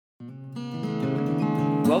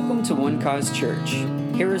Welcome to One Cause Church.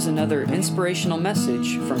 Here is another inspirational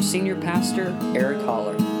message from Senior Pastor Eric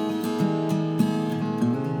Holler.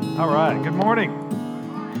 All right, good morning.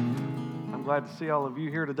 I'm glad to see all of you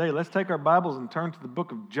here today. Let's take our Bibles and turn to the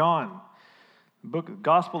book of John, the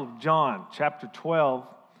Gospel of John, chapter 12.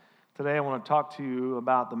 Today I want to talk to you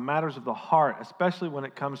about the matters of the heart, especially when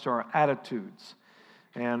it comes to our attitudes.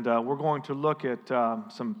 And we're going to look at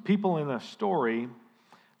some people in a story.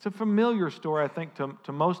 It's a familiar story, I think,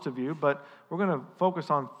 to most of you, but we're going to focus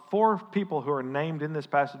on 4 people who are named in this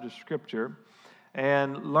passage of Scripture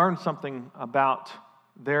and learn something about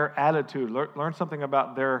their attitude, learn something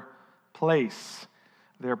about their place,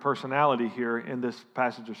 their personality here in this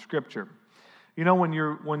passage of Scripture. You know, when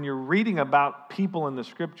you're reading about people in the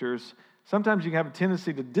Scriptures, sometimes you have a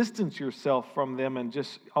tendency to distance yourself from them and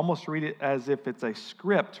just almost read it as if it's a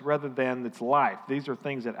script rather than it's life. These are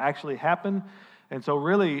things that actually happen. And so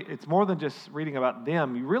really, it's more than just reading about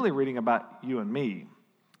them. You're really reading about you and me.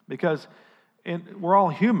 Because we're all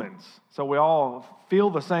humans. So we all feel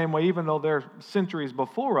the same way, even though they're centuries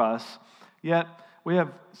before us. Yet we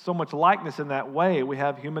have so much likeness in that way. We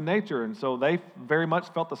have human nature. And so they very much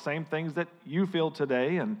felt the same things that you feel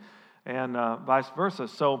today and vice versa.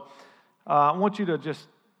 So I want you to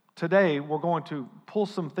today we're going to pull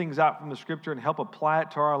some things out from the Scripture and help apply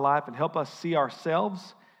it to our life and help us see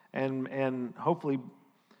ourselves and hopefully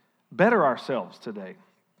better ourselves today.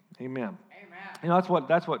 Amen. You know,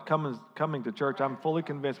 that's what coming to church. I'm fully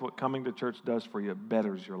convinced what coming to church does for you. It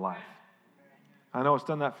betters your life. I know it's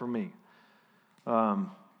done that for me.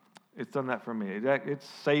 It's done that for me. It's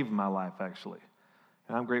saved my life, actually.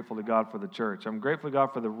 And I'm grateful to God for the church. I'm grateful to God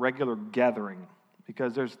for the regular gathering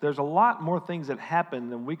because there's a lot more things that happen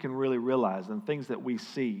than we can really realize and things that we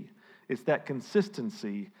see. It's that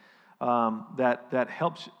consistency that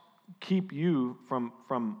helps keep you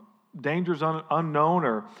from dangers unknown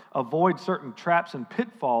or avoid certain traps and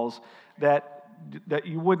pitfalls that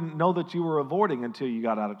you wouldn't know that you were avoiding until you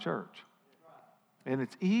got out of church. And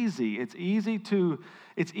it's easy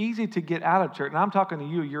to get out of church. And I'm talking to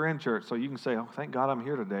you, you're in church, so you can say, oh, thank God I'm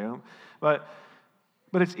here today. But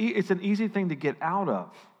it's an easy thing to get out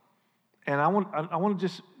of. And I want to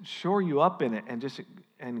just shore you up in it and just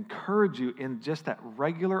encourage you in just that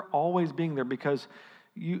regular always being there, because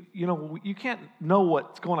you can't know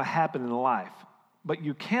what's going to happen in life, but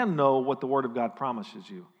you can know what the Word of God promises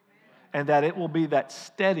you, and that it will be that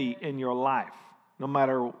steady in your life, no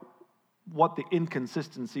matter what the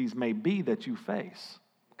inconsistencies may be that you face,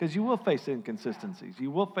 because you will face inconsistencies,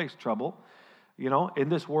 you will face trouble. You know, in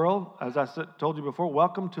this world, as I told you before,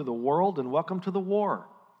 welcome to the world and welcome to the war.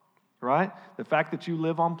 Right? The fact that you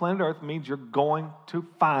live on planet Earth means you're going to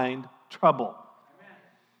find trouble.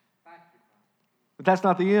 But that's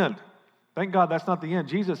not the end. Thank God that's not the end.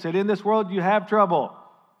 Jesus said, in this world you have trouble.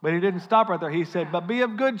 But he didn't stop right there. He said, but be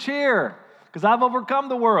of good cheer, because I've overcome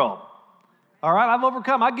the world. All right? I've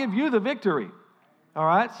overcome. I give you the victory. All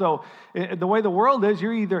right? So the way the world is,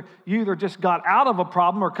 you either just got out of a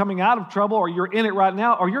problem or coming out of trouble, or you're in it right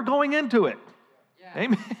now, or you're going into it.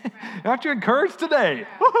 Amen. Aren't you encouraged today?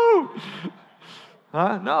 Woohoo!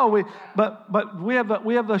 No, but we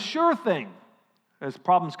have the sure thing. As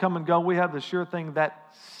problems come and go, we have the sure thing,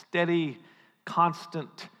 that steady,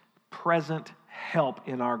 constant, present help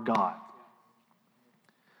in our God.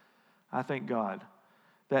 I thank God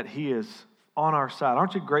that He is on our side.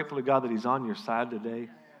 Aren't you grateful to God that He's on your side today?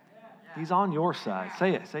 He's on your side.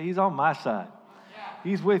 Say it. Say, He's on my side.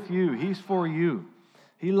 He's with you. He's for you.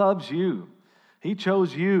 He loves you. He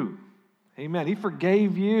chose you. Amen. He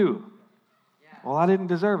forgave you. Well, I didn't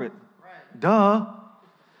deserve it. Duh.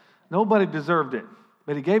 Nobody deserved it.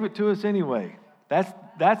 But He gave it to us anyway.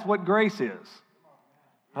 That's what grace is.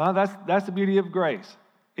 That's the beauty of grace.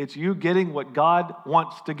 It's you getting what God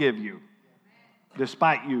wants to give you,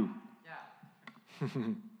 despite you.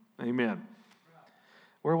 Amen.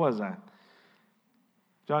 Where was I?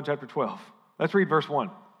 John chapter 12. Let's read verse 1.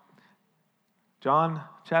 John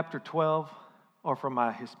chapter 12. Or for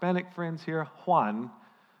my Hispanic friends here, Juan.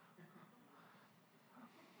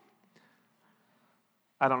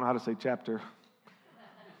 I don't know how to say chapter.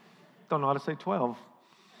 Don't know how to say 12.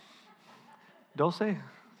 Doce? Is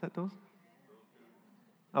that Doce?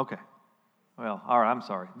 Okay. Well, all right, I'm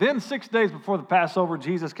sorry. Then 6 days before the Passover,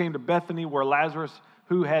 Jesus came to Bethany, where Lazarus,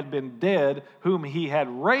 who had been dead, whom He had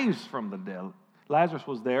raised from the dead. Lazarus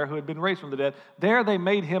was there, who had been raised from the dead. There they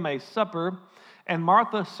made Him a supper, and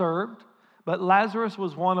Martha served. But Lazarus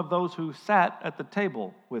was one of those who sat at the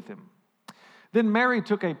table with Him. Then Mary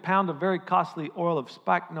took a pound of very costly oil of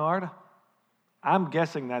spikenard. I'm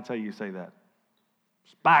guessing that's how you say that.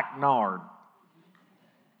 Spikenard.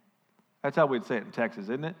 That's how we'd say it in Texas,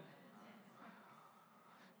 isn't it?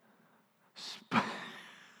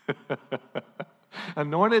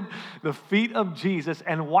 Anointed the feet of Jesus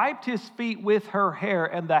and wiped his feet with her hair,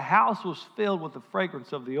 and the house was filled with the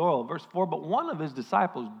fragrance of the oil. Verse 4, but one of his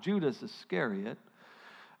disciples, Judas Iscariot,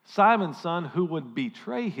 Simon's son, who would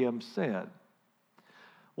betray him, said,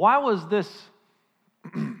 Why was this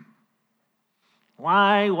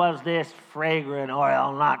fragrant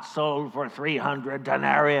oil not sold for 300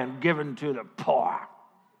 denarii and given to the poor?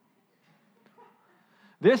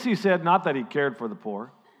 This he said, not that he cared for the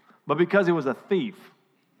poor, but because he was a thief,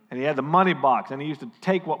 and he had the money box, and he used to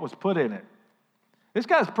take what was put in it. This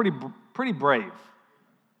guy's pretty brave,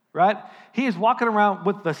 right? He is walking around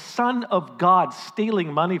with the Son of God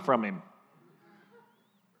stealing money from him.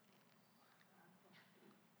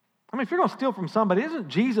 I mean, if you're going to steal from somebody, isn't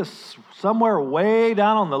Jesus somewhere way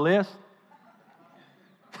down on the list?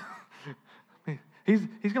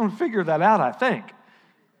 He's going to figure that out, I think.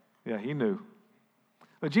 Yeah, he knew.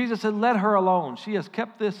 But Jesus said, let her alone. She has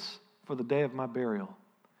kept this for the day of my burial.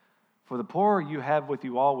 For the poor you have with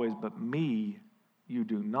you always, but me you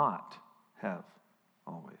do not have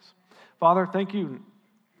always. Father, thank you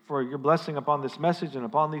for your blessing upon this message and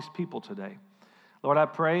upon these people today. Lord, I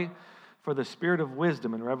pray for the spirit of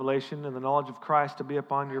wisdom and revelation and the knowledge of Christ to be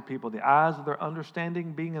upon your people, the eyes of their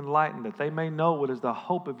understanding being enlightened, that they may know what is the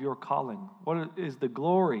hope of your calling, what is the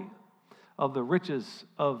glory of the riches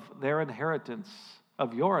of their inheritance,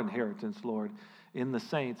 of your inheritance, Lord, in the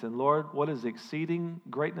saints. And Lord, what is the exceeding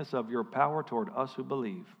greatness of your power toward us who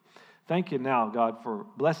believe. Thank you now, God, for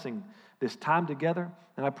blessing this time together.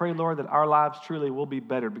 And I pray, Lord, that our lives truly will be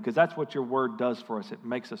better, because that's what your word does for us. It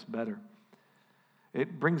makes us better.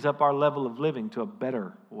 It brings up our level of living to a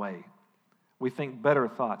better way. We think better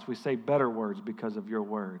thoughts. We say better words because of your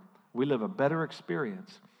word. We live a better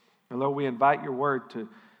experience. And Lord, we invite your word to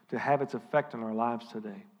have its effect on our lives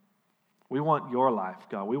today. We want your life,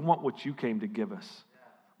 God. We want what you came to give us.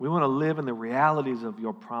 We want to live in the realities of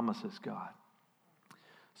your promises, God.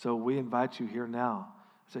 So we invite you here now.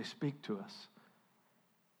 Say, speak to us.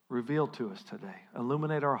 Reveal to us today.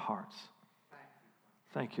 Illuminate our hearts.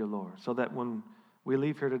 Thank you, Lord. So that when we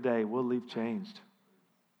leave here today, we'll leave changed.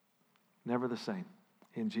 Never the same.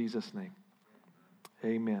 In Jesus' name.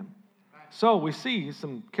 Amen. So we see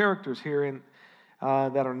some characters here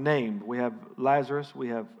that are named. We have Lazarus, we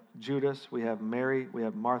have Judas, we have Mary, we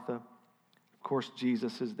have Martha. Of course,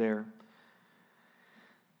 Jesus is there.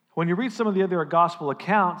 When you read some of the other gospel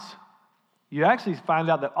accounts, you actually find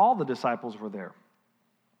out that all the disciples were there.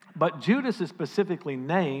 But Judas is specifically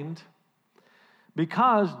named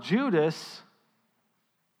because Judas'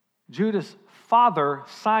 father,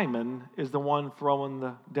 Simon, is the one throwing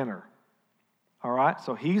the dinner. All right?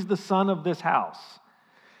 So he's the son of this house.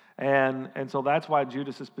 And so that's why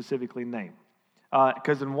Judas is specifically named.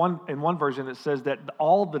 Because in one version it says that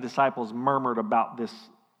all the disciples murmured about this,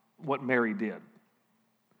 what Mary did.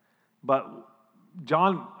 But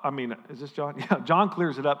is this John? Yeah, John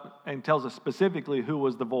clears it up and tells us specifically who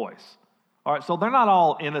was the voice. All right, so they're not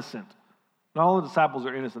all innocent. Not all the disciples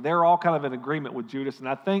are innocent. They're all kind of in agreement with Judas, and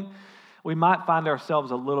I think we might find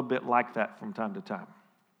ourselves a little bit like that from time to time.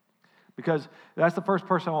 Because that's the first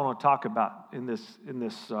person I want to talk about in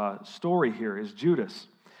this story here is Judas.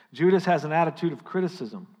 Judas has an attitude of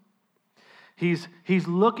criticism. He's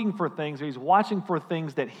looking for things, he's watching for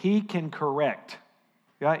things that he can correct.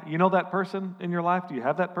 Yeah, you know that person in your life? Do you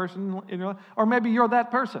have that person in your life? Or maybe you're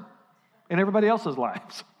that person in everybody else's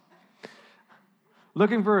lives.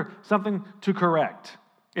 Looking for something to correct.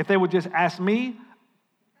 If they would just ask me,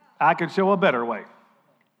 I could show a better way.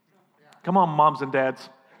 Come on, moms and dads.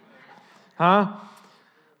 Huh?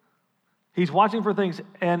 He's watching for things,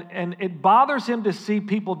 and it bothers him to see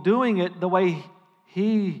people doing it the way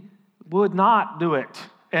he would not do it,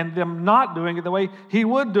 and them not doing it the way he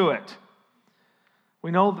would do it. We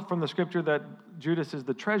know from the scripture that Judas is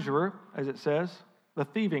the treasurer, as it says, the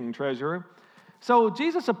thieving treasurer. So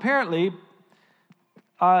Jesus apparently,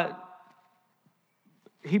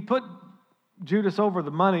 he put Judas over the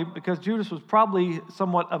money because Judas was probably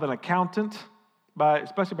somewhat of an accountant,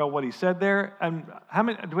 especially by what he said there. And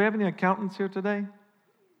do we have any accountants here today?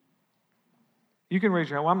 You can raise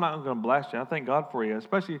your hand. Well, I'm not going to blast you. I thank God for you,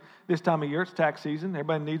 especially this time of year. It's tax season.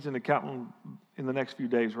 Everybody needs an accountant in the next few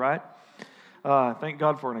days, right? Thank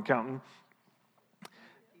God for an accountant.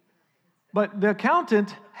 But the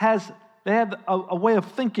accountant they have a way of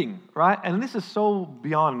thinking, right? And this is so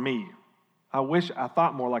beyond me. I wish I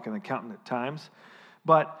thought more like an accountant at times.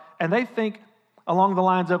 And they think along the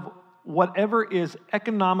lines of whatever is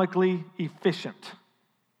economically efficient.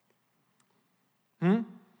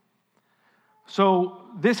 So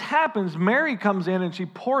this happens. Mary comes in and she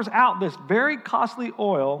pours out this very costly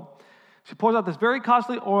oil. She pours out this very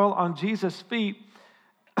costly oil on Jesus' feet.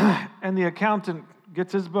 And the accountant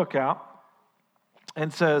gets his book out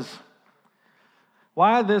and says,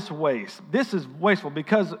 why this waste? This is wasteful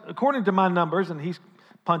because according to my numbers, and he's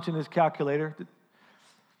punching his calculator,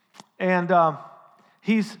 and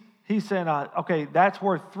he's saying, okay, that's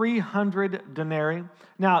worth 300 denarii.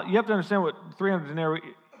 Now, you have to understand what 300 denarii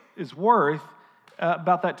is worth.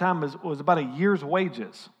 About that time was about a year's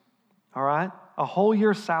wages, all right? A whole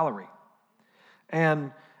year's salary.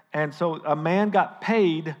 And so a man got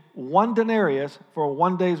paid 1 denarius for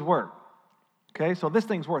 1 day's work. Okay, so this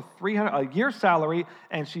thing's worth 300, a year's salary,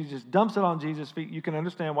 and she just dumps it on Jesus' feet. You can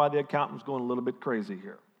understand why the accountant's going a little bit crazy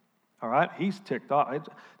here. All right, he's ticked off.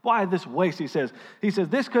 Why this waste? He says,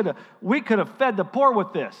 we could have fed the poor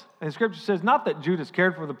with this. And the scripture says, not that Judas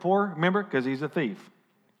cared for the poor, remember, because he's a thief.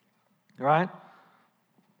 All right?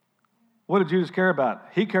 What did Judas care about?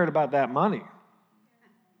 He cared about that money.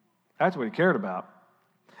 That's what he cared about.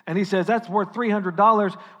 And he says, that's worth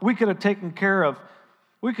 $300. We could have taken care of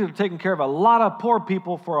a lot of poor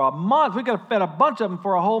people for a month. We could have fed a bunch of them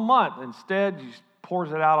for a whole month. Instead, he just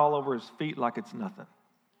pours it out all over his feet like it's nothing.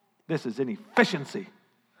 This is inefficiency.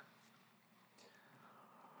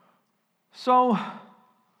 So,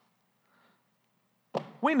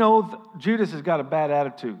 we know Judas has got a bad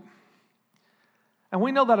attitude. And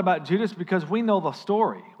we know that about Judas because we know the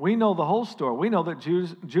story. We know the whole story. We know that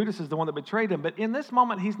Judas is the one that betrayed him. But in this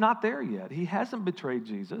moment, he's not there yet. He hasn't betrayed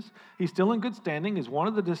Jesus. He's still in good standing. He's one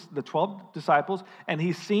of the 12 disciples. And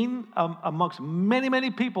he's seen amongst many,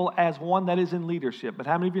 many people as one that is in leadership. But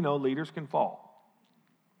how many of you know leaders can fall?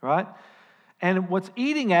 Right? And what's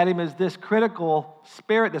eating at him is this critical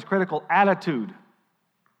spirit, this critical attitude.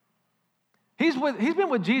 He's been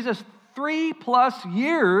with Jesus 3+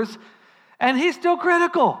 years, and he's still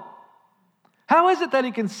critical. How is it that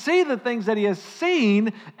he can see the things that he has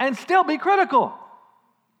seen and still be critical?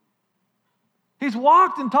 He's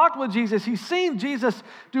walked and talked with Jesus. He's seen Jesus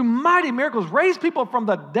do mighty miracles, raise people from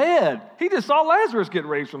the dead. He just saw Lazarus get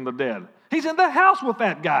raised from the dead. He's in the house with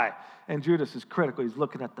that guy. And Judas is critical. He's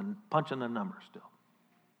looking at punching the numbers still.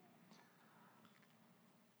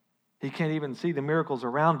 He can't even see the miracles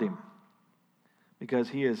around him because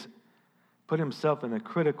he has put himself in a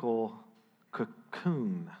critical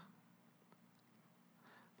cocoon.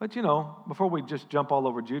 But before we just jump all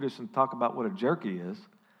over Judas and talk about what a jerk he is,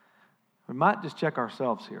 we might just check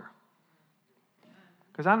ourselves here.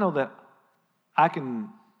 Because I know that I can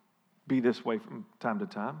be this way from time to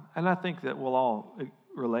time, and I think that we'll all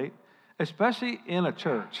relate, especially in a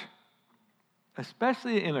church.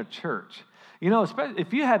 Especially in a church. Especially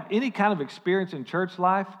if you have any kind of experience in church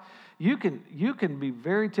life, you can be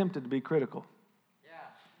very tempted to be critical.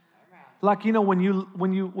 Like, when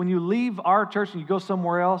you leave our church and you go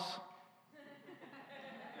somewhere else,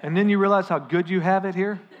 and then you realize how good you have it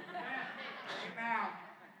here.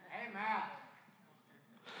 Amen.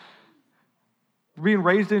 Being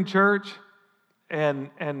raised in church,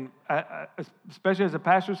 and especially as a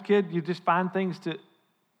pastor's kid, you just find things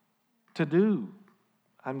to do.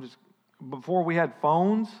 Before we had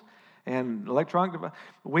phones and electronic,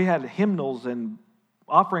 we had hymnals and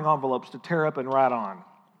offering envelopes to tear up and write on.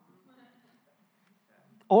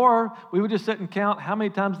 Or we would just sit and count how many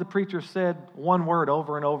times the preacher said one word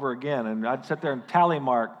over and over again, and I'd sit there and tally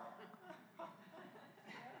mark.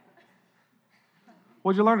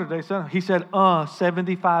 What'd you learn today, son? He said,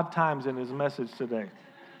 75 times in his message today.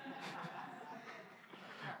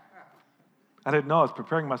 I didn't know. I was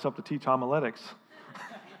preparing myself to teach homiletics.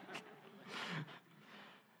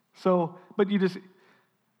 But you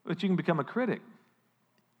can become a critic.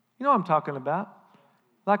 You know what I'm talking about?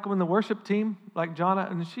 Like when the worship team, like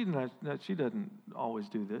Jonna, and she doesn't always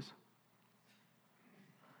do this.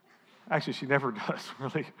 Actually, she never does,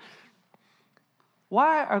 really.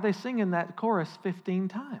 Why are they singing that chorus 15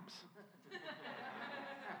 times?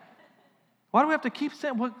 Why do we have to keep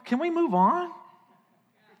saying, can we move on?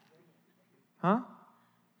 Huh?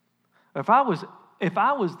 If I was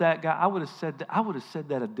that guy, I would have said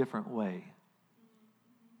that a different way.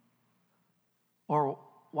 Or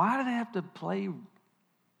why do they have to play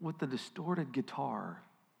with the distorted guitar?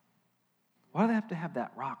 Why do they have to have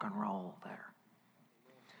that rock and roll there?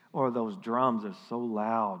 Or those drums are so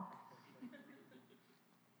loud.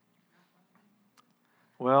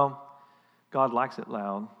 Well, God likes it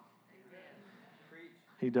loud.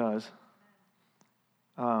 He does.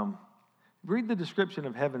 Read the description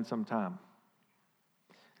of heaven sometime.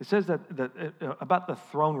 It says that about the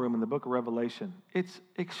throne room in the book of Revelation, it's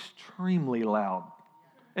extremely loud.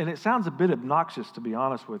 And it sounds a bit obnoxious, to be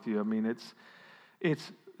honest with you. I mean, it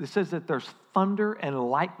says that there's thunder and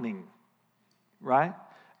lightning, right?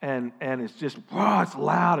 And it's just, whoa, it's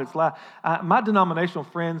loud, it's loud. My denominational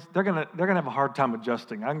friends, they're gonna have a hard time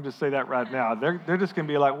adjusting. I can just say that right now. They're just gonna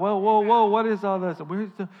be like, whoa, what is all this?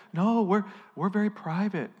 We're very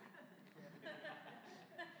private.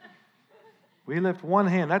 We lift one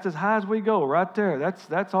hand. That's as high as we go, right there.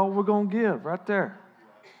 That's all we're gonna give, right there.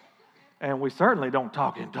 And we certainly don't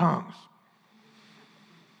talk in tongues.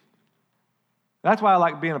 That's why I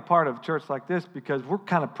like being a part of a church like this, because we're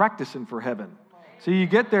kind of practicing for heaven. So you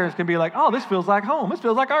get there, it's going to be like, oh, this feels like home. This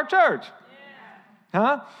feels like our church.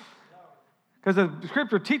 Huh? Because the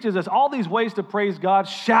Scripture teaches us all these ways to praise God,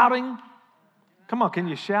 shouting. Come on, can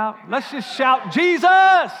you shout? Let's just shout, Jesus!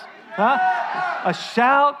 Huh? A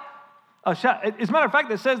shout. As a matter of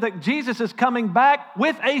fact, it says that Jesus is coming back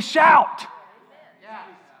with a shout.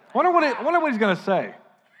 I wonder what he's going to say.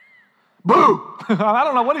 Boo! I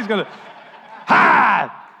don't know what he's going to... Hi!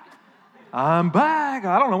 I'm back.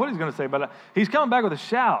 I don't know what he's going to say, but he's coming back with a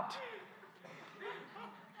shout.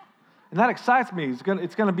 And that excites me. It's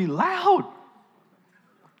going to be loud.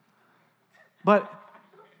 But,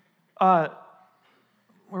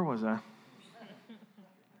 where was I?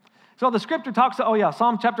 So the Scripture talks,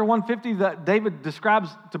 Psalm chapter 150, that David describes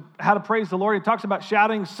how to praise the Lord. He talks about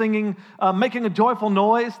shouting, singing, making a joyful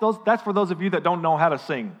noise. That's for those of you that don't know how to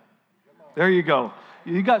sing. There you go.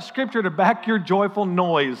 You got Scripture to back your joyful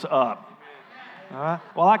noise up. All right.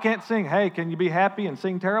 Well, I can't sing. Hey, can you be happy and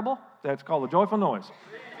sing terrible? That's called a joyful noise.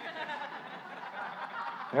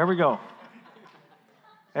 There we go.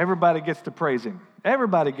 Everybody gets to praise Him.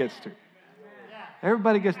 Everybody gets to.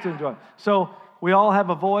 Everybody gets to enjoy. So we all have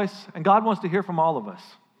a voice, and God wants to hear from all of us.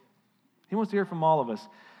 He wants to hear from all of us.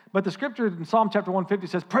 But the Scripture in Psalm chapter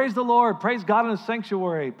 150 says, praise the Lord, praise God in His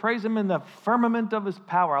sanctuary, praise Him in the firmament of His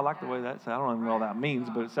power. I like the way that sounds. I don't even know what that means,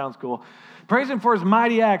 but it sounds cool. Praise Him for His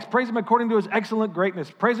mighty acts. Praise Him according to His excellent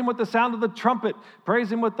greatness. Praise Him with the sound of the trumpet.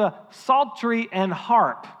 Praise Him with the psaltery and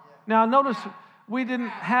harp. Now, notice we didn't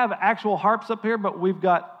have actual harps up here, but we've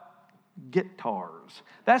got guitars.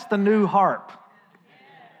 That's the new harp.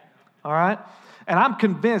 All right? And I'm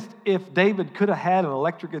convinced if David could have had an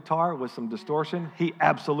electric guitar with some distortion, he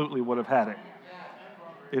absolutely would have had it.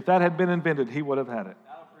 If that had been invented, he would have had it.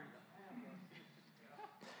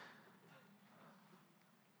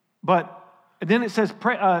 But then it says,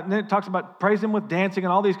 then it talks about praise Him with dancing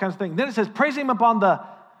and all these kinds of things. Then it says, praise Him upon the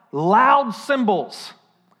loud cymbals.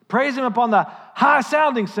 Praise Him upon the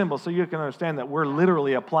high-sounding cymbals. So you can understand that we're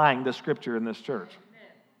literally applying this Scripture in this church.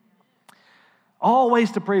 All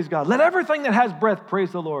ways to praise God. Let everything that has breath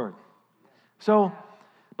praise the Lord. So,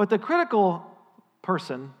 but the critical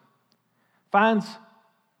person finds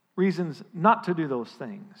reasons not to do those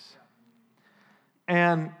things.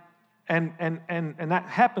 And that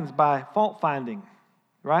happens by fault finding,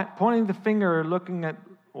 right? Pointing the finger, looking at,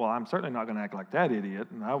 well, I'm certainly not going to act like that idiot,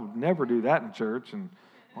 and I would never do that in church, and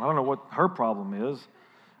well, I don't know what her problem is,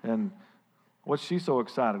 and what's she so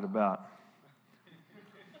excited about.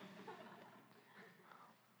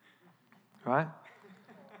 Right?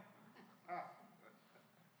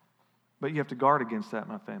 But you have to guard against that,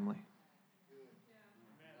 my family.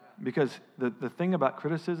 Because the thing about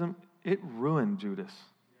criticism, it ruined Judas.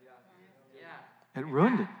 It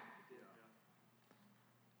ruined him.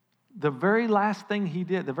 The very last thing he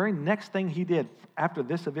did, the very next thing he did after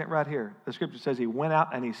this event right here, the Scripture says he went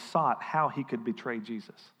out and he sought how he could betray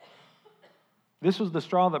Jesus. This was the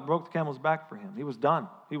straw that broke the camel's back for him. He was done.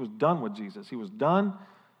 He was done with Jesus. He was done.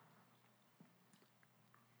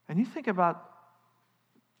 And you think about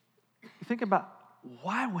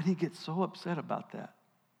why would he get so upset about that?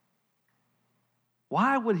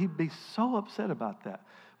 Why would he be so upset about that?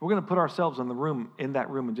 We're going to put ourselves in that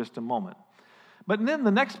room in just a moment. But then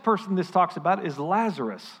the next person this talks about is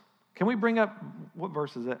Lazarus. Can we bring up, what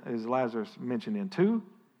verse is Lazarus mentioned in? 2?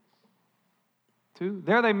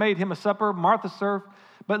 There they made him a supper. Martha served.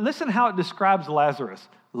 But listen how it describes Lazarus.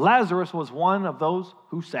 Lazarus was one of those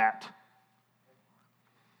who sat.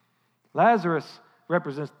 Lazarus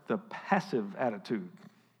represents the passive attitude.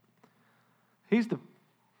 He's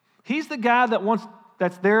the guy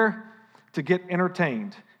that's there to get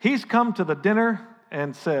entertained. He's come to the dinner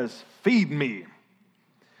and says, feed me.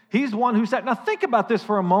 He's one who sat. Now think about this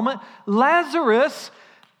for a moment. Lazarus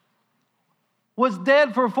was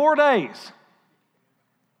dead for 4 days.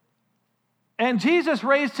 And Jesus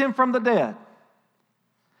raised him from the dead.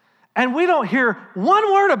 And we don't hear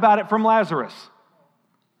one word about it from Lazarus.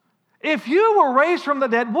 If you were raised from the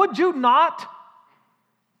dead, would you not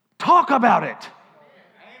talk about it?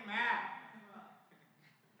 Amen.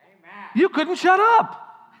 You couldn't shut up.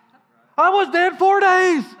 I was dead 4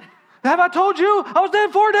 days. Have I told you I was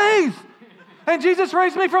dead 4 days and Jesus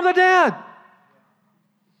raised me from the dead?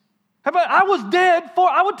 I was dead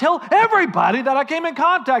I would tell everybody that I came in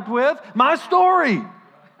contact with my story.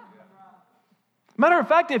 Matter of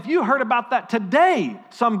fact, if you heard about that today,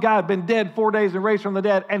 some guy had been dead 4 days and raised from the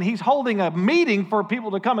dead, and he's holding a meeting for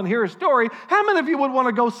people to come and hear his story, how many of you would want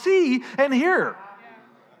to go see and hear?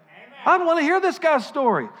 I'd want to hear this guy's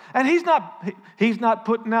story. And he's not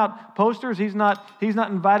putting out posters. He's not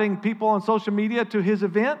inviting people on social media to his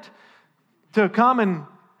event to come and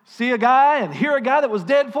see a guy and hear a guy that was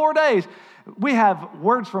dead 4 days. We have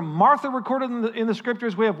words from Martha recorded in the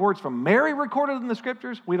scriptures. We have words from Mary recorded in the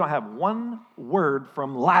scriptures. We don't have one word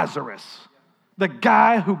from Lazarus, the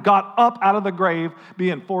guy who got up out of the grave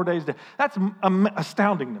being 4 days dead. That's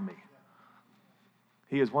astounding to me.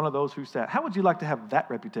 He is one of those who sat. How would you like to have that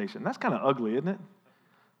reputation? That's kind of ugly, isn't it?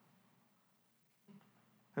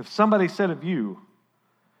 If somebody said of you,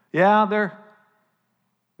 yeah,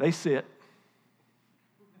 they sit.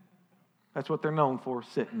 That's what they're known for,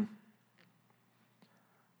 sitting.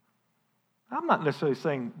 I'm not necessarily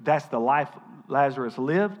saying that's the life Lazarus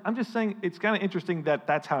lived. I'm just saying it's kind of interesting that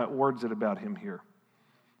that's how it words it about him here.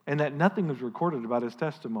 And that nothing was recorded about his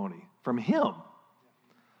testimony from him.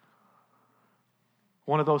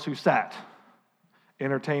 One of those who sat,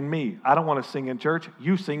 entertain me. I don't want to sing in church.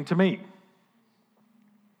 You sing to me.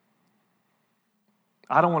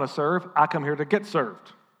 I don't want to serve. I come here to get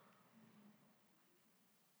served.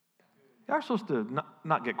 You're supposed to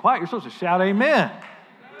not get quiet. You're supposed to shout amen.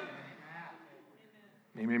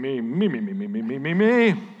 Me, me, me, me, me, me, me, me, me, me,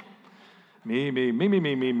 me. Me, me, me, me,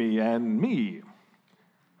 me, me, me, and me.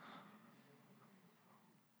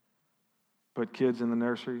 Put kids in the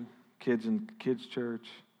nursery, kids in kids' church,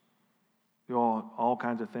 do all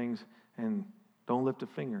kinds of things, and don't lift a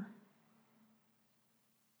finger.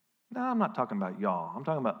 No, I'm not talking about y'all. I'm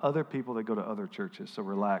talking about other people that go to other churches, so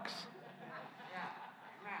relax.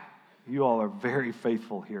 You all are very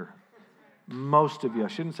faithful here. Most of you, I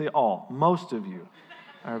shouldn't say all, most of you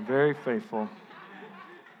are very faithful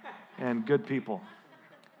and good people.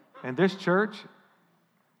 And this church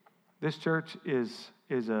is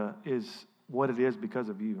what it is because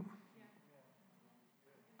of you.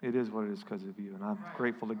 It is what it is because of you. And I'm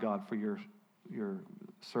grateful to God for your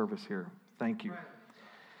service here. Thank you.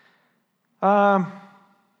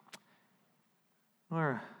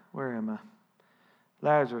 Where am I?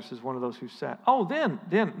 Lazarus is one of those who sat. Oh, then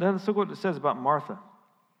let's look what it says about Martha.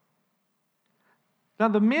 Now,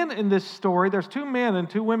 the men in this story, there's 2 men and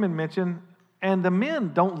 2 women mentioned, and the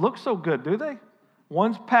men don't look so good, do they?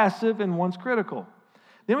 One's passive and one's critical.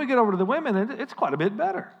 Then we get over to the women, and it's quite a bit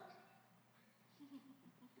better.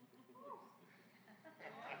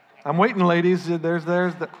 I'm waiting, ladies. There's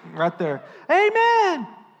right there. Amen.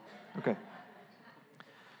 Okay.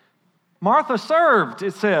 Martha served,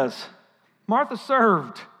 it says. Martha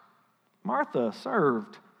served. Martha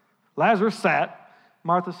served. Lazarus sat.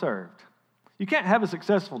 Martha served. You can't have a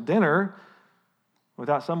successful dinner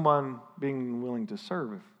without someone being willing to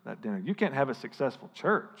serve that dinner. You can't have a successful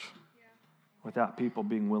church without people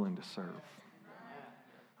being willing to serve.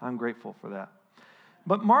 I'm grateful for that.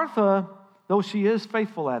 But Martha, though she is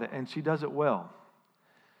faithful at it and she does it well,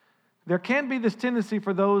 there can be this tendency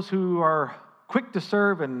for those who are quick to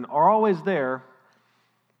serve and are always there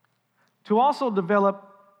to also develop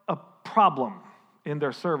a problem in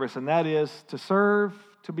their service, and that is to serve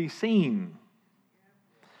to be seen.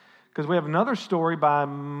 Because we have another story about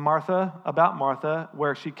Martha,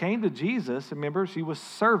 where she came to Jesus. Remember, she was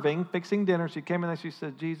serving, fixing dinner. She came in and she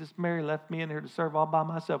said, Jesus, Mary left me in here to serve all by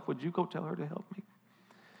myself. Would you go tell her to help me?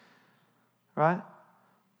 Right?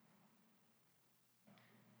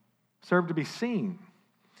 Serve to be seen.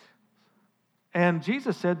 And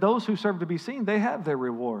Jesus said, those who serve to be seen, they have their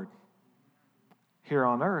reward here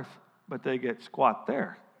on earth, but they get squat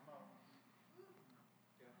there.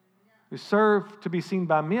 You serve to be seen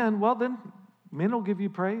by men, well then, men will give you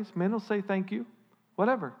praise. Men will say thank you,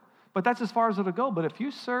 whatever. But that's as far as it'll go. But if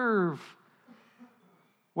you serve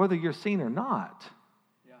whether you're seen or not,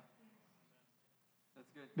 yeah, that's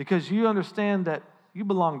good. Because you understand that you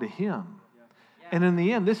belong to Him. Yeah. And in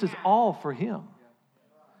the end, this is all for Him.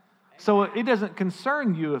 So it doesn't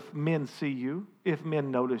concern you if men see you, if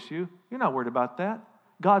men notice you. You're not worried about that.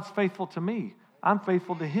 God's faithful to me. I'm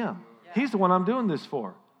faithful to Him. He's the one I'm doing this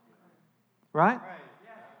for. Right?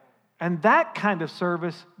 And that kind of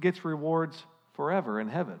service gets rewards forever in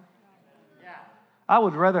heaven. I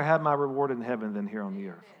would rather have my reward in heaven than here on the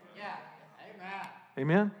earth.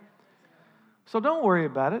 Amen? So don't worry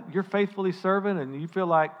about it. You're faithfully serving and you feel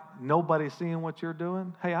like nobody's seeing what you're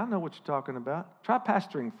doing. Hey, I know what you're talking about. Try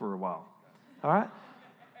pastoring for a while. All right?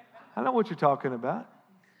 I know what you're talking about.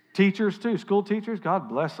 Teachers too, school teachers, God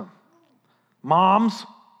bless them. Moms.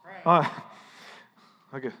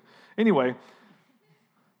 Okay. Anyway,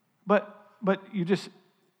 but you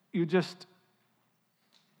just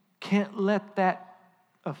can't let that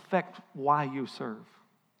affect why you serve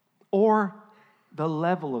or the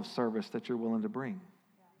level of service that you're willing to bring.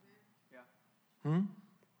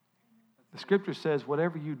 The scripture says,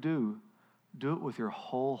 whatever you do, do it with your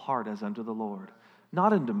whole heart as unto the Lord,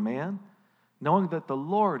 not unto man, knowing that the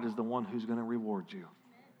Lord is the one who's going to reward you.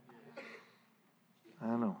 I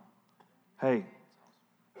don't know. Hey,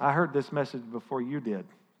 I heard this message before you did.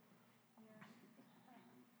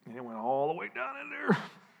 And it went all the way down in there.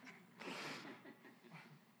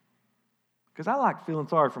 Because I like feeling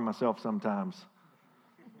sorry for myself sometimes.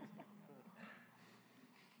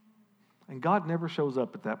 And God never shows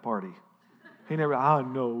up at that party. He never, I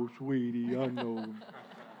know, sweetie, I know.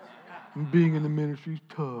 Being in the ministry is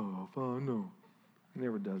tough, I know. He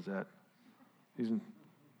never does that. He's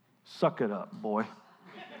suck it up, boy.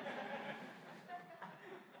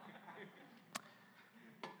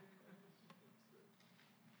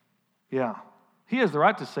 Yeah. He has the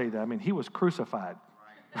right to say that. I mean, he was crucified.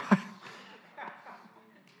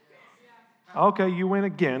 Okay, you win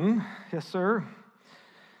again. Yes, sir.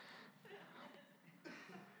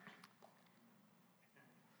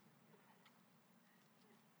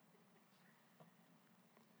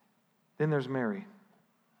 Then there's Mary.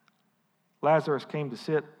 Lazarus came to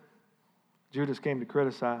sit. Judas came to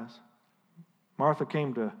criticize. Martha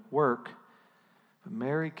came to work. But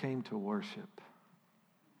Mary came to worship.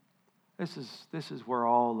 This is where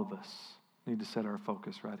all of us need to set our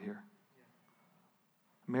focus right here.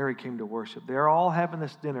 Mary came to worship. They're all having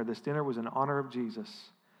this dinner. This dinner was in honor of Jesus.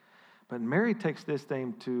 But Mary takes this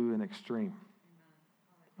thing to an extreme.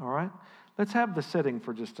 All right? Let's have the setting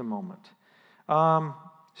for just a moment.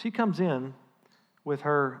 She comes in with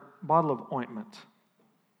her bottle of ointment.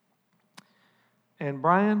 And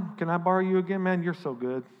Brian, can I borrow you again? Man, you're so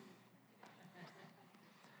good.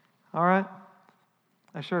 All right?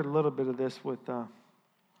 I shared a little bit of this with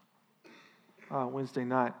Wednesday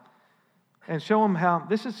night. And show them how,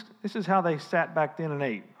 this is how they sat back then and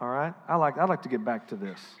ate, all right? I'd like to get back to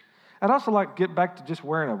this. I'd also like to get back to just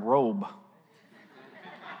wearing a robe.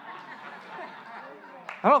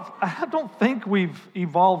 I don't think we've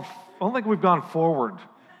evolved. I don't think we've gone forward.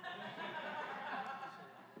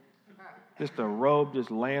 Just a robe,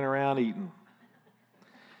 just laying around eating.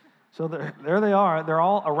 So there they are. They're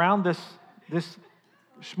all around this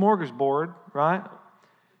smorgasbord, right?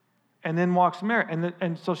 And then walks Mary.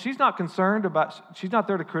 And so she's not concerned about, she's not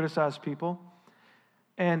there to criticize people.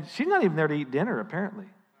 And she's not even there to eat dinner, apparently.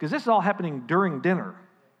 Because this is all happening during dinner,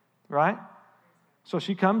 right? So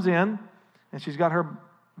she comes in, and she's got her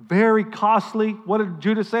very costly, what did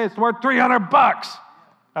Judas say? It's worth $300.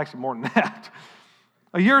 Actually, more than that.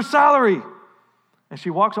 A year's salary. And she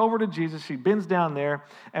walks over to Jesus. She bends down there.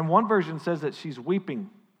 And one version says that she's weeping.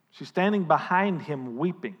 She's standing behind him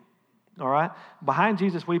weeping. All right? Behind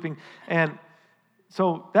Jesus weeping. And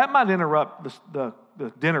so that might interrupt the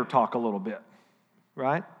dinner talk a little bit.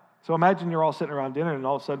 Right? So imagine you're all sitting around dinner and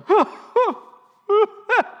all of a sudden,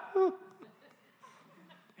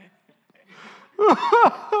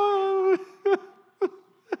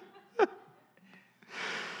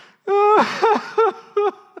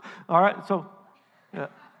 all right, so yeah.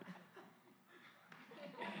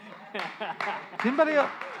 Anybody else?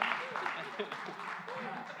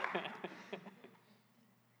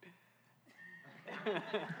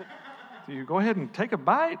 So you go ahead and take a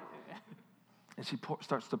bite. And she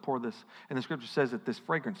starts to pour this. And the scripture says that this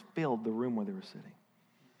fragrance filled the room where they were sitting.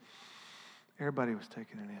 Everybody was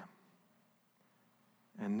taking it in.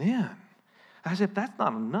 And then, as if that's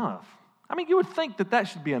not enough. I mean, you would think that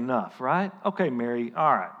should be enough, right? Okay, Mary,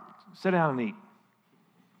 all right, sit down and eat.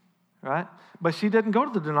 Right? But she didn't go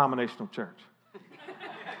to the denominational church.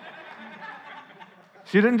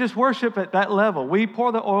 She didn't just worship at that level. We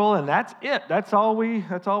pour the oil and that's it. That's all we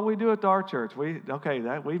do at our church. We've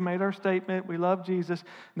made our statement. We love Jesus.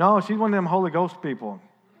 No, she's one of them Holy Ghost people.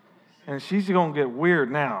 And she's going to get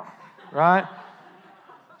weird now, right?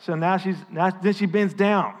 So now then she bends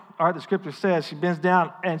down. All right, the scripture says she bends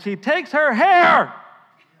down and she takes her hair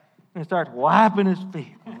and starts wiping his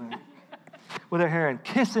feet with her hair and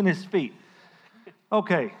kissing his feet.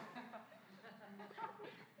 Okay.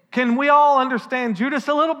 Can we all understand Judas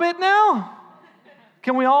a little bit now?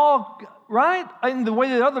 Can we all, right? And the way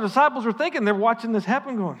the other disciples are thinking, they're watching this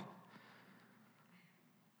happen going,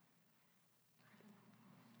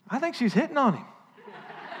 I think she's hitting on him.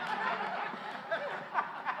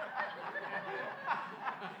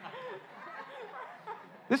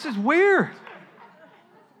 This is weird.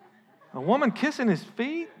 A woman kissing his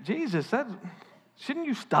feet? Jesus, shouldn't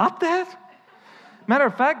you stop that? Matter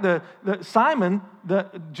of fact, Simon,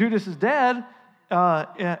 Judas' dad,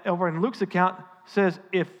 over in Luke's account, says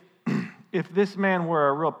if this man were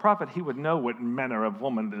a real prophet, he would know what manner of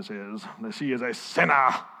woman this is, that she is a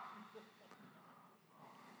sinner.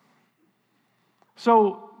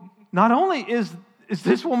 So not only is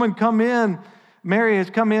this woman Mary has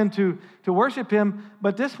come in to worship him,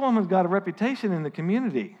 but this woman's got a reputation in the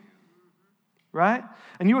community, right?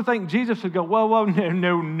 And you would think Jesus would go, whoa,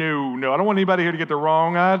 no, I don't want anybody here to get the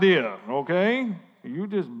wrong idea, okay? You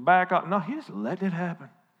just back up. No, he just let it happen.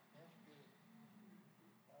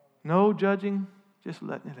 No judging, just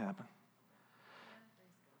letting it happen.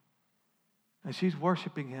 And she's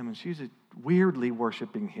worshiping him, and she's weirdly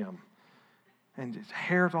worshiping him. And his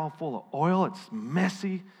hair's all full of oil. It's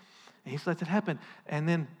messy. And he lets it happen. And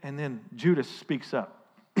then Judas speaks up.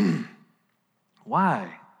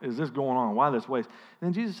 Why is this going on? Why this waste? And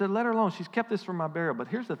then Jesus said, let her alone. She's kept this for my burial. But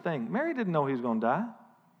here's the thing. Mary didn't know he was going to die.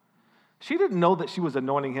 She didn't know that she was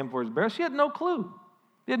anointing him for his burial. She had no clue.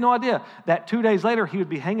 She had no idea that 2 days later he would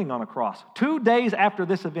be hanging on a cross. 2 days after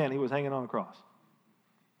this event, he was hanging on a cross.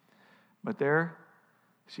 But there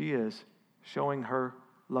she is, showing her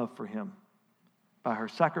love for him by her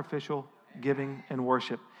sacrificial giving and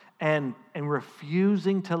worship, and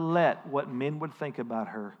refusing to let what men would think about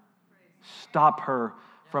her stop her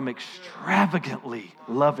from extravagantly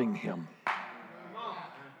loving him.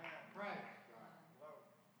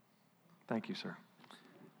 Thank you, sir.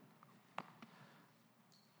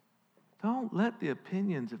 Don't let the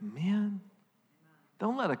opinions of men,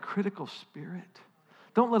 don't let a critical spirit,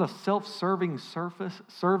 don't let a self-serving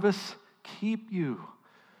service keep you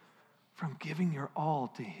from giving your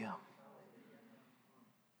all to him.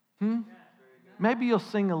 Maybe you'll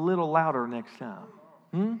sing a little louder next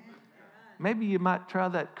time. Maybe you might try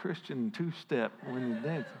that Christian two-step when you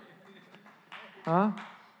dance. Huh?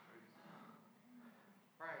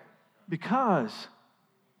 Because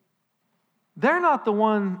they're not the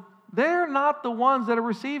ones that are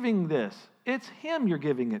receiving this. It's him you're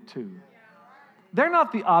giving it to. They're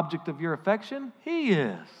not the object of your affection. He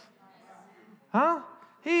is. Huh?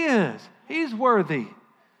 He is. He's worthy.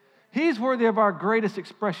 He's worthy of our greatest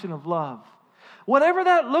expression of love. Whatever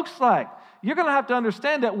that looks like, you're going to have to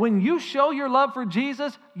understand that when you show your love for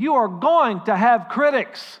Jesus, you are going to have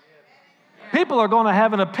critics. People are going to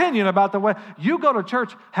have an opinion about the way you go to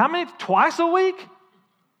church. How many? Twice a week?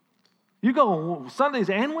 You go on Sundays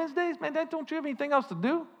and Wednesdays? Man, don't you have anything else to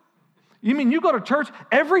do? You mean you go to church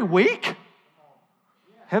every week?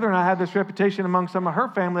 Heather and I have this reputation among some of her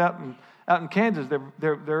family out in Kansas.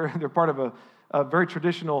 They're part of a very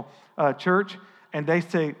traditional church, and they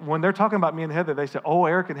say, when they're talking about me and Heather, they say, oh,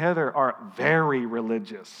 Eric and Heather are very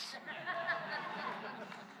religious.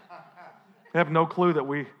 They have no clue that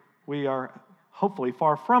we are hopefully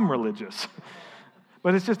far from religious.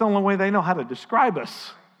 But it's just the only way they know how to describe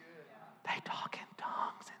us. They talk in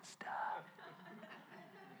tongues and stuff.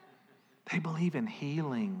 They believe in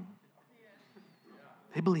healing.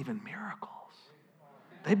 They believe in miracles.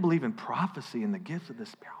 They believe in prophecy and the gifts of the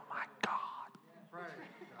Spirit. Oh, my God.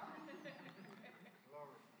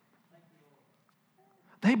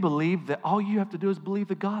 They believe that all you have to do is believe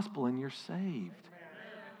the gospel and you're saved.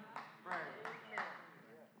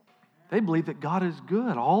 They believe that God is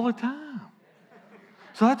good all the time.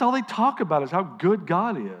 So that's all they talk about is how good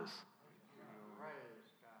God is.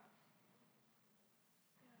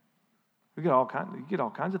 You get all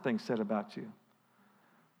kinds of things said about you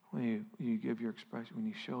when you give your expression, when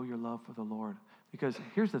you show your love for the Lord. Because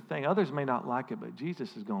here's the thing, others may not like it, but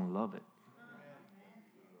Jesus is going to love it.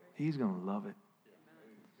 He's going to love it.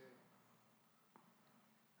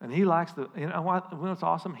 And he likes you know what's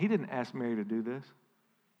awesome? He didn't ask Mary to do this.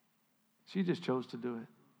 She just chose to do it.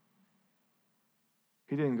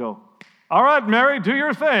 He didn't go, all right, Mary, do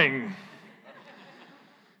your thing.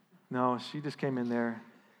 No, she just came in there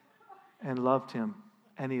and loved him.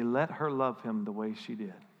 And he let her love him the way she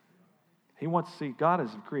did. He wants to see, God has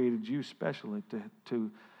created you specially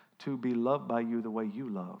to be loved by you the way you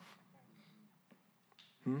love.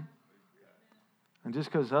 And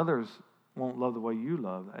just because others won't love the way you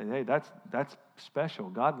love, hey, that's special.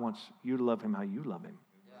 God wants you to love him how you love him.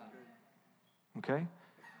 Okay?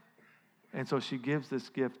 And so she gives this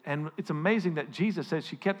gift. And it's amazing that Jesus says,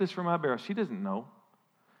 she kept this for my burial. She doesn't know.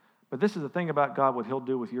 But this is the thing about God, what he'll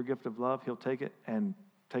do with your gift of love, he'll take it and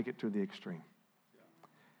take it to the extreme.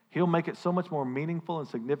 He'll make it so much more meaningful and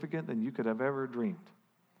significant than you could have ever dreamed.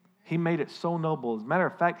 He made it so noble. As a matter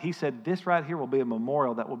of fact, he said this right here will be a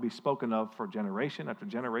memorial that will be spoken of for generation after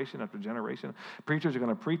generation after generation. Preachers are going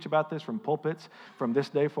to preach about this from pulpits from this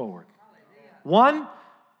day forward. One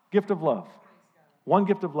gift of love. One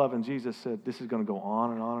gift of love, and Jesus said this is going to go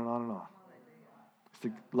on and on and on and on.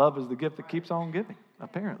 Love is the gift that keeps on giving,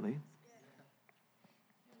 apparently.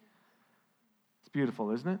 It's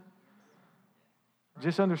beautiful, isn't it?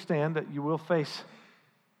 Just understand that you will face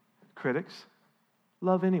critics.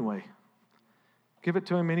 Love anyway. Give it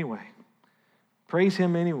to him anyway. Praise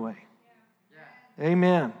him anyway.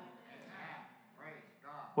 Amen.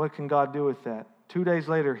 What can God do with that? 2 days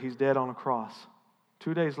later, he's dead on a cross.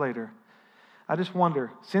 2 days later. I just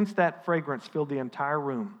wonder, since that fragrance filled the entire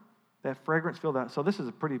room, that fragrance filled out. So this is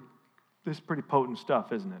pretty potent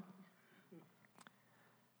stuff, isn't it?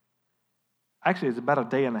 Actually, it's about a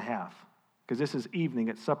day and a half, because this is evening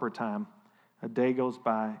at supper time. A day goes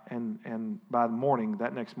by, and by the morning,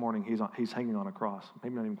 that next morning, he's hanging on a cross.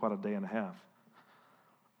 Maybe not even quite a day and a half.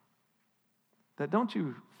 That don't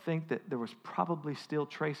you think that there was probably still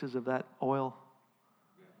traces of that oil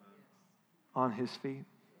on his feet?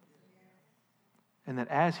 And that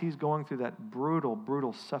as he's going through that brutal,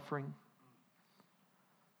 brutal suffering,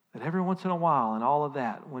 that every once in a while and all of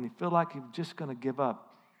that, when he feels like he's just going to give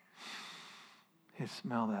up, he'd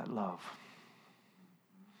smell that love.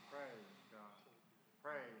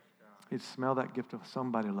 He'd smell that gift of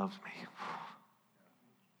somebody loves me.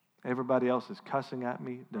 Everybody else is cussing at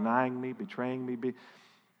me, denying me, betraying me,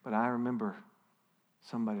 but I remember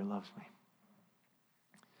somebody loves me.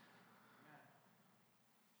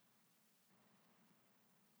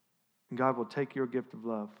 And God will take your gift of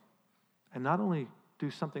love and not only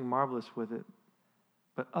do something marvelous with it,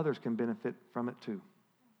 but others can benefit from it too.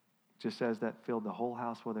 Just as that filled the whole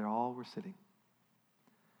house where they all were sitting.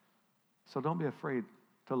 So don't be afraid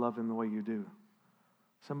to love him the way you do.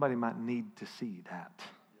 Somebody might need to see that.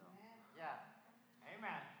 Yeah.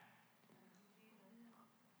 Amen.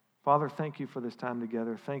 Father, thank you for this time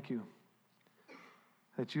together. Thank you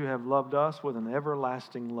that you have loved us with an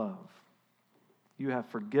everlasting love. You have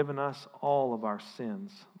forgiven us all of our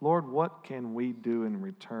sins. Lord, what can we do in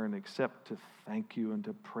return except to thank you and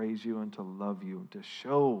to praise you and to love you and to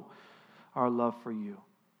show our love for you?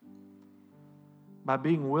 By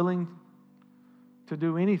being willing to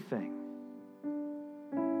do anything,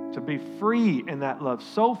 to be free in that love,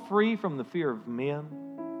 so free from the fear of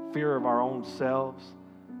men, fear of our own selves,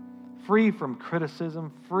 free from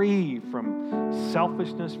criticism, free from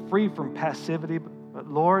selfishness, free from passivity, but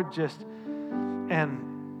Lord, and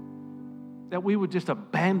that we would just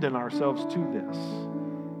abandon ourselves to this.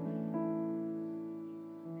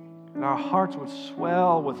 And our hearts would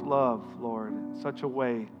swell with love, Lord, in such a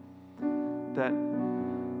way that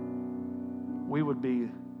we would be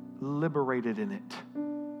liberated in it.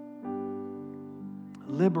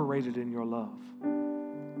 Liberated in your love.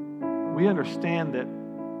 We understand that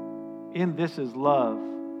in this is love,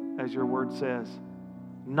 as your word says,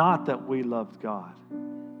 not that we loved God,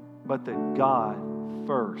 but that God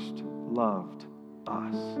first loved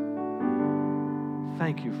us.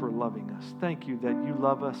 Thank you for loving us. Thank you that you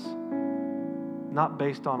love us not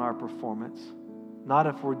based on our performance, not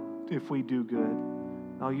if we do good.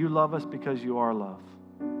 No, you love us because you are love.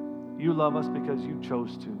 You love us because you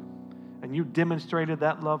chose to. And you demonstrated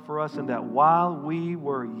that love for us, and that while we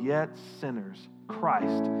were yet sinners,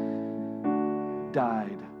 Christ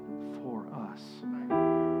died for us.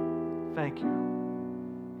 Thank you.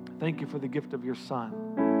 Thank you for the gift of your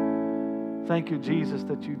Son. Thank you, Jesus,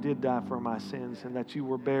 that you did die for my sins and that you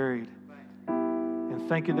were buried. And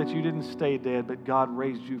thank you that you didn't stay dead, but God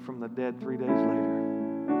raised you from the dead 3 days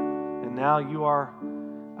later. And now you are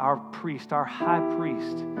our priest, our high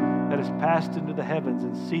priest, that has passed into the heavens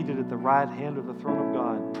and seated at the right hand of the throne of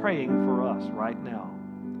God, praying for us right now.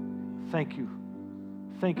 Thank you.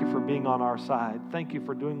 Thank you for being on our side. Thank you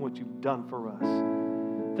for doing what you've done for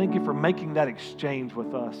us. Thank you for making that exchange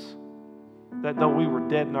with us. That though we were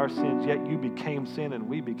dead in our sins, yet you became sin and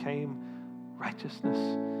we became righteousness.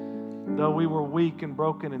 Though we were weak and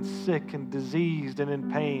broken and sick and diseased and in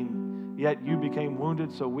pain, yet you became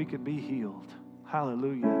wounded so we could be healed.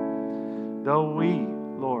 Hallelujah. Though we,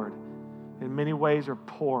 Lord, in many ways are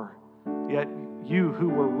poor, yet you who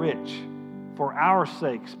were rich for our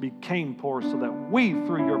sakes became poor so that we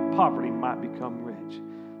through your poverty might become rich.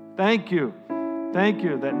 Thank you. Thank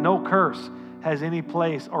you that no curse has any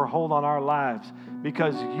place or hold on our lives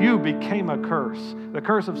because you became a curse. The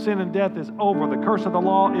curse of sin and death is over. The curse of the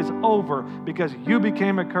law is over because you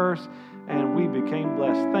became a curse and we became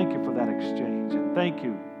blessed. Thank you for that exchange. And thank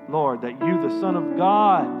you, Lord, that you, the Son of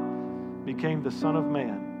God, became the Son of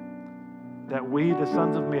Man. that we, the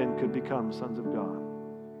sons of men, could become sons of God.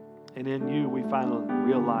 And in you we find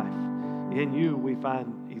real life. In you we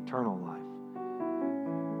find eternal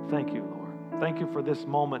life. Thank you, Lord. Thank you for this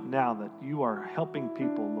moment now that you are helping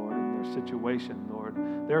people, Lord, in their situation, Lord.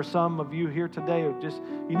 There are some of you here today who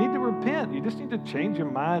you need to repent. You just need to change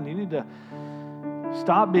your mind. You need to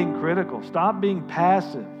stop being critical. Stop being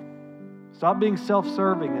passive. Stop being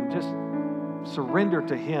self-serving and just surrender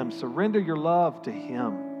to Him. Surrender your love to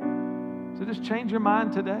Him. So just change your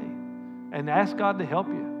mind today and ask God to help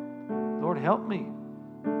you. Lord, help me.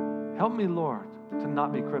 Help me, Lord, to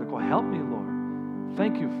not be critical. Help me, Lord.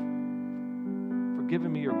 Thank you for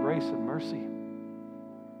giving me your grace and mercy.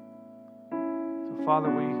 So, Father,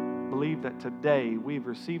 we believe that today we've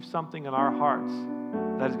received something in our hearts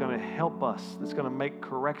that is going to help us, that's going to make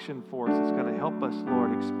correction for us, it's going to help us,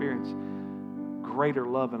 Lord, experience greater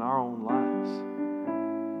love in our own lives.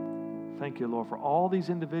 Thank you, Lord, for all these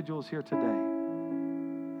individuals here today.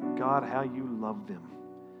 God, how you love them.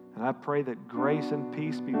 And I pray that grace and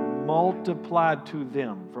peace be multiplied to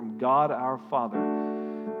them from God our Father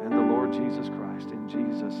and the Lord Jesus Christ. In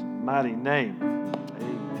Jesus' mighty name,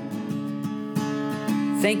 amen.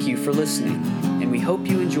 Thank you for listening, and we hope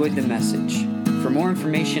you enjoyed the message. For more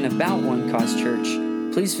information about One Cause Church,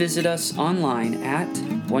 please visit us online at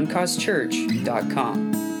onecausechurch.com.